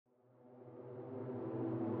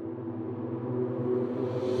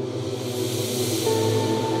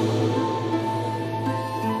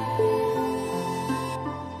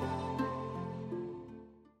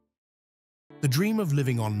dream of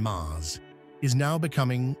living on Mars is now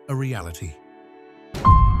becoming a reality.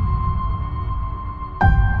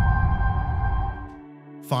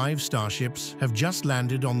 Five starships have just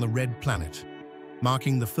landed on the Red Planet,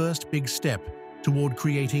 marking the first big step toward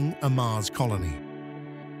creating a Mars colony.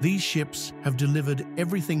 These ships have delivered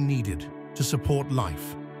everything needed to support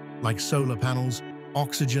life, like solar panels,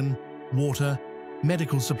 oxygen, water,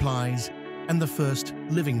 medical supplies, and the first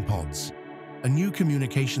living pods. A new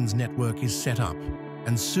communications network is set up,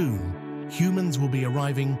 and soon, humans will be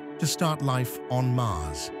arriving to start life on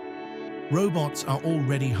Mars. Robots are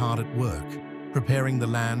already hard at work, preparing the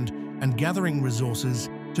land and gathering resources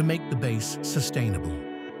to make the base sustainable.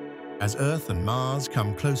 As Earth and Mars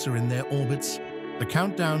come closer in their orbits, the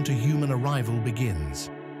countdown to human arrival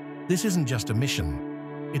begins. This isn't just a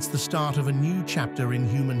mission, it's the start of a new chapter in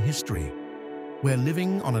human history, where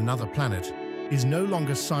living on another planet is no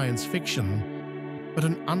longer science fiction, but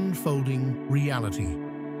an unfolding reality.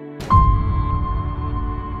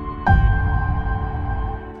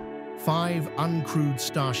 Five uncrewed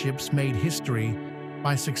starships made history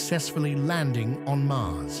by successfully landing on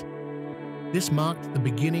Mars. This marked the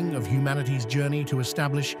beginning of humanity's journey to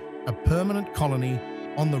establish a permanent colony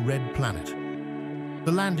on the Red Planet.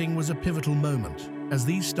 The landing was a pivotal moment, as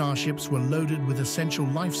these starships were loaded with essential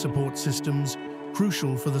life support systems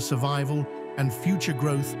crucial for the survival and future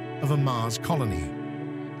growth of a Mars colony.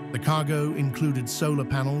 The cargo included solar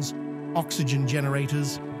panels, oxygen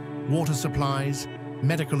generators, water supplies,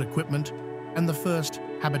 medical equipment, and the first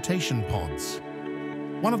habitation pods.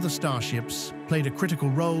 One of the starships played a critical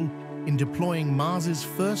role in deploying Mars's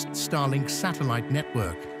first Starlink satellite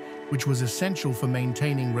network, which was essential for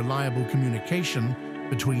maintaining reliable communication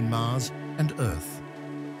between Mars and Earth.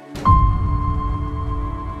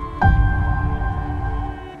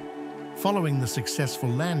 Following the successful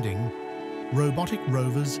landing, robotic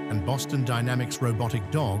rovers and Boston Dynamics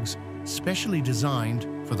robotic dogs, specially designed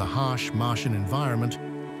for the harsh Martian environment,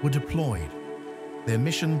 were deployed. Their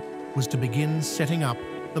mission was to begin setting up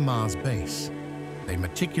the Mars base. They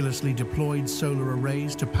meticulously deployed solar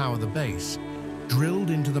arrays to power the base,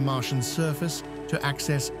 drilled into the Martian surface to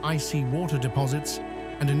access icy water deposits,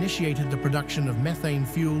 and initiated the production of methane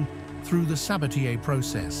fuel through the Sabatier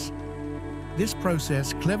process. This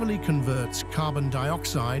process cleverly converts carbon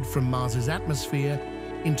dioxide from Mars's atmosphere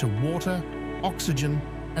into water, oxygen,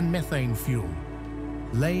 and methane fuel,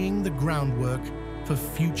 laying the groundwork for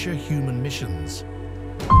future human missions.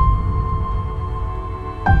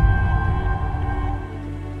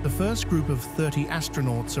 The first group of 30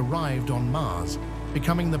 astronauts arrived on Mars,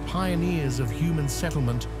 becoming the pioneers of human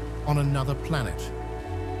settlement on another planet.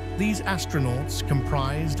 These astronauts,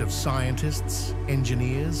 comprised of scientists,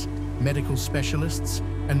 engineers, medical specialists,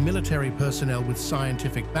 and military personnel with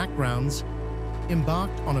scientific backgrounds,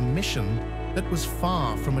 embarked on a mission that was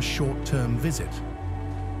far from a short-term visit.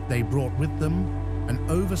 They brought with them an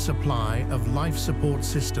oversupply of life support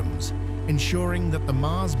systems, ensuring that the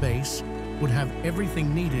Mars base would have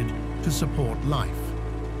everything needed to support life.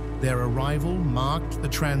 Their arrival marked the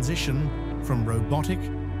transition from robotic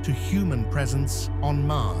to human presence on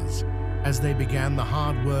Mars, as they began the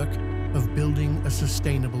hard work of building a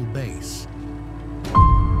sustainable base.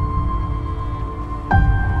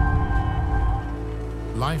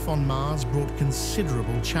 Life on Mars brought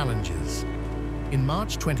considerable challenges. In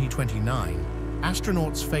March 2029,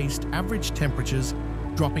 astronauts faced average temperatures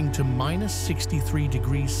dropping to -63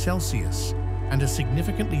 degrees Celsius and a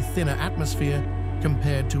significantly thinner atmosphere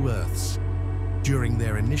compared to Earth's. During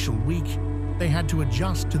their initial week, they had to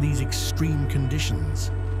adjust to these extreme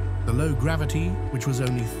conditions. The low gravity, which was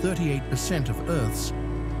only 38% of Earth's,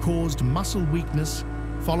 caused muscle weakness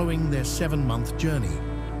following their 7-month journey.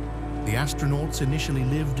 The astronauts initially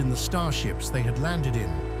lived in the starships they had landed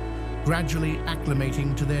in, gradually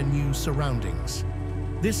acclimating to their new surroundings.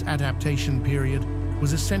 This adaptation period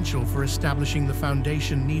was essential for establishing the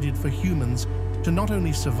foundation needed for humans to not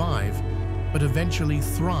only survive, but eventually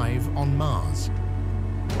thrive on Mars.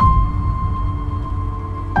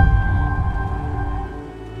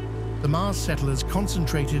 The Mars settlers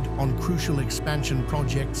concentrated on crucial expansion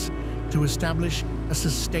projects to establish a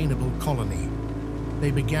sustainable colony. They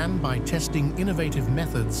began by testing innovative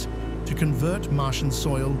methods to convert Martian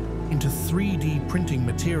soil into 3D printing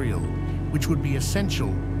material, which would be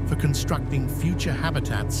essential for constructing future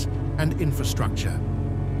habitats and infrastructure.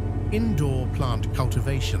 Indoor plant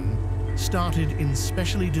cultivation started in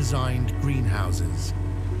specially designed greenhouses,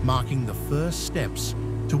 marking the first steps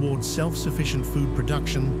towards self-sufficient food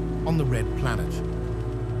production on the Red Planet.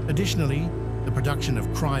 Additionally, the production of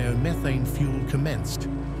cryomethane fuel commenced,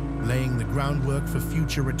 laying the groundwork for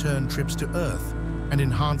future return trips to Earth and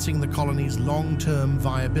enhancing the colony's long-term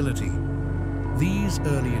viability. These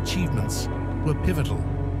early achievements were pivotal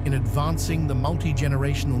in advancing the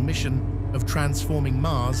multi-generational mission of transforming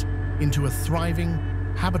Mars into a thriving,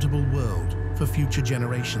 habitable world for future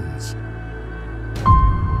generations.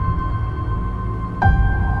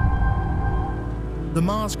 The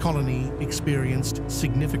Mars colony experienced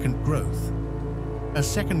significant growth. A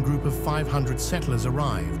second group of 500 settlers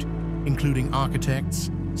arrived, including architects,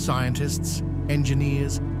 scientists,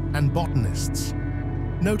 engineers, and botanists.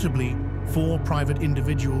 Notably, 4 private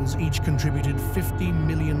individuals each contributed $50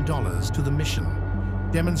 million to the mission,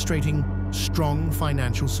 demonstrating strong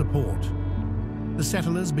financial support. The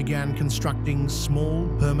settlers began constructing small,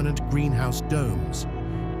 permanent greenhouse domes,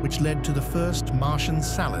 which led to the first Martian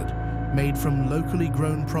salad made from locally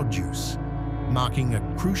grown produce, marking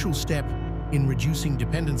a crucial step in reducing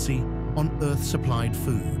dependency on Earth-supplied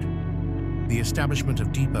food. The establishment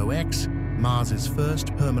of Depot X, Mars's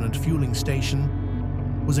first permanent fueling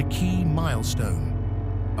station, was a key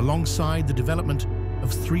milestone, alongside the development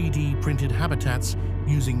of 3D printed habitats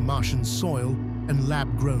using Martian soil and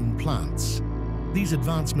lab-grown plants. These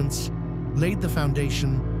advancements laid the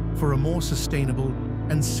foundation for a more sustainable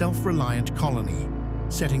and self-reliant colony,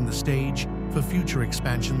 setting the stage for future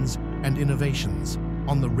expansions and innovations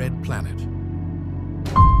on the Red Planet.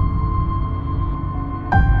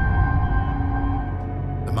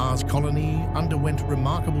 The Mars colony underwent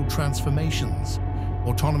remarkable transformations.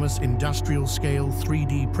 Autonomous industrial-scale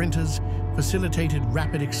 3D printers facilitated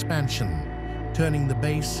rapid expansion, turning the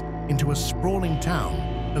base into a sprawling town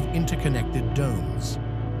of interconnected domes.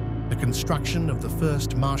 The construction of the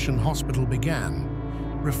first Martian hospital began,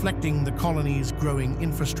 reflecting the colony's growing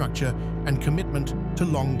infrastructure and commitment to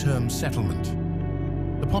long-term settlement.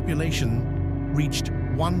 The population reached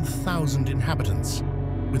 1,000 inhabitants,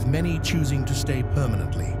 with many choosing to stay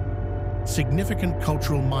permanently. Significant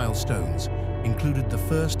cultural milestones included the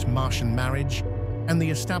first Martian marriage and the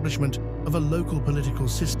establishment of a local political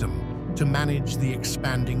system to manage the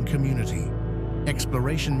expanding community.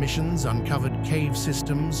 Exploration missions uncovered cave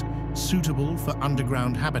systems suitable for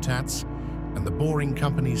underground habitats, and the Boring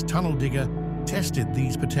Company's tunnel digger tested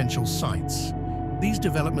these potential sites. These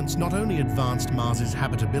developments not only advanced Mars's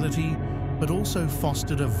habitability, but also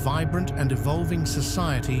fostered a vibrant and evolving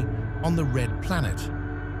society on the Red Planet.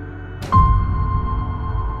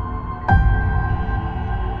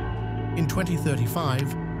 In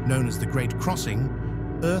 2035, known as the Great Crossing,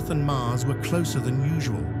 Earth and Mars were closer than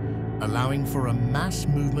usual, allowing for a mass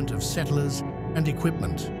movement of settlers and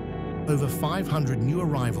equipment. Over 500 new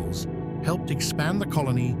arrivals helped expand the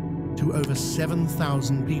colony to over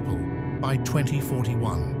 7,000 people by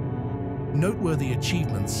 2041. Noteworthy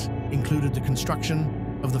achievements included the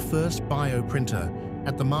construction of the first bioprinter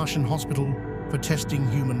at the Martian hospital for testing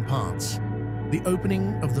human parts, the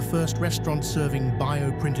opening of the first restaurant serving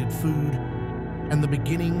bioprinted food, and the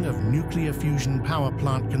beginning of nuclear fusion power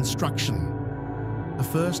plant construction. The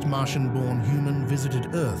first Martian-born human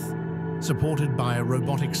visited Earth, supported by a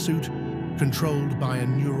robotic suit controlled by a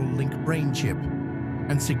neural link brain chip,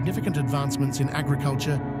 and significant advancements in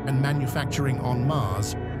agriculture and manufacturing on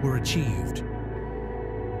Mars were achieved.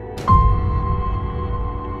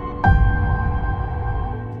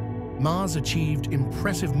 Mars achieved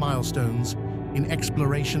impressive milestones in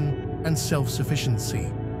exploration and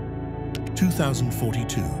self-sufficiency.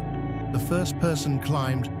 2042, the first person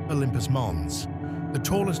climbed Olympus Mons, the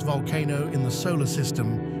tallest volcano in the solar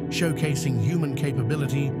system, showcasing human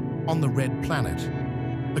capability on the Red Planet.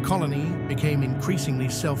 The colony became increasingly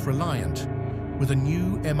self-reliant, with a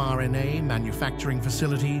new mRNA manufacturing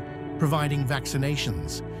facility providing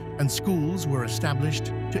vaccinations, and schools were established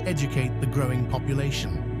to educate the growing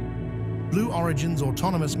population. Blue Origin's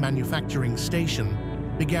autonomous manufacturing station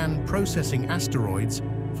began processing asteroids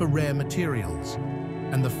for rare materials,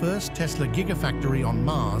 and the first Tesla Gigafactory on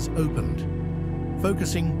Mars opened,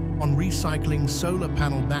 focusing on recycling solar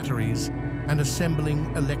panel batteries and assembling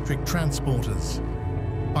electric transporters.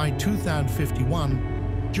 By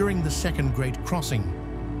 2051, during the second Great Crossing,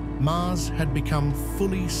 Mars had become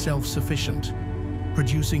fully self-sufficient,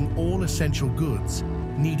 producing all essential goods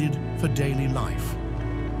needed for daily life.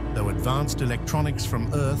 Though advanced electronics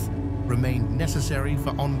from Earth remained necessary for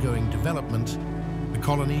ongoing development, the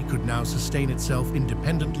colony could now sustain itself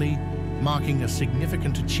independently, marking a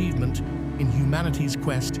significant achievement in humanity's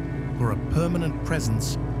quest for a permanent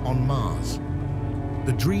presence on Mars.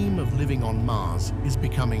 The dream of living on Mars is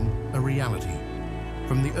becoming a reality.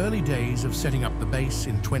 From the early days of setting up the base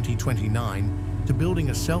in 2029 to building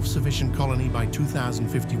a self-sufficient colony by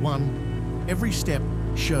 2051, every step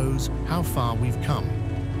shows how far we've come.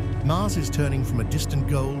 Mars is turning from a distant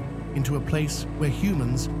goal into a place where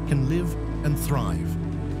humans can live and thrive.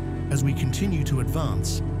 As we continue to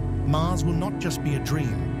advance, Mars will not just be a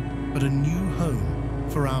dream, but a new home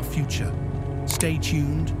for our future. Stay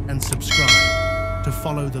tuned and subscribe to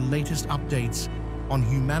follow the latest updates on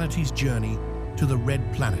humanity's journey to the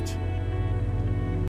Red Planet.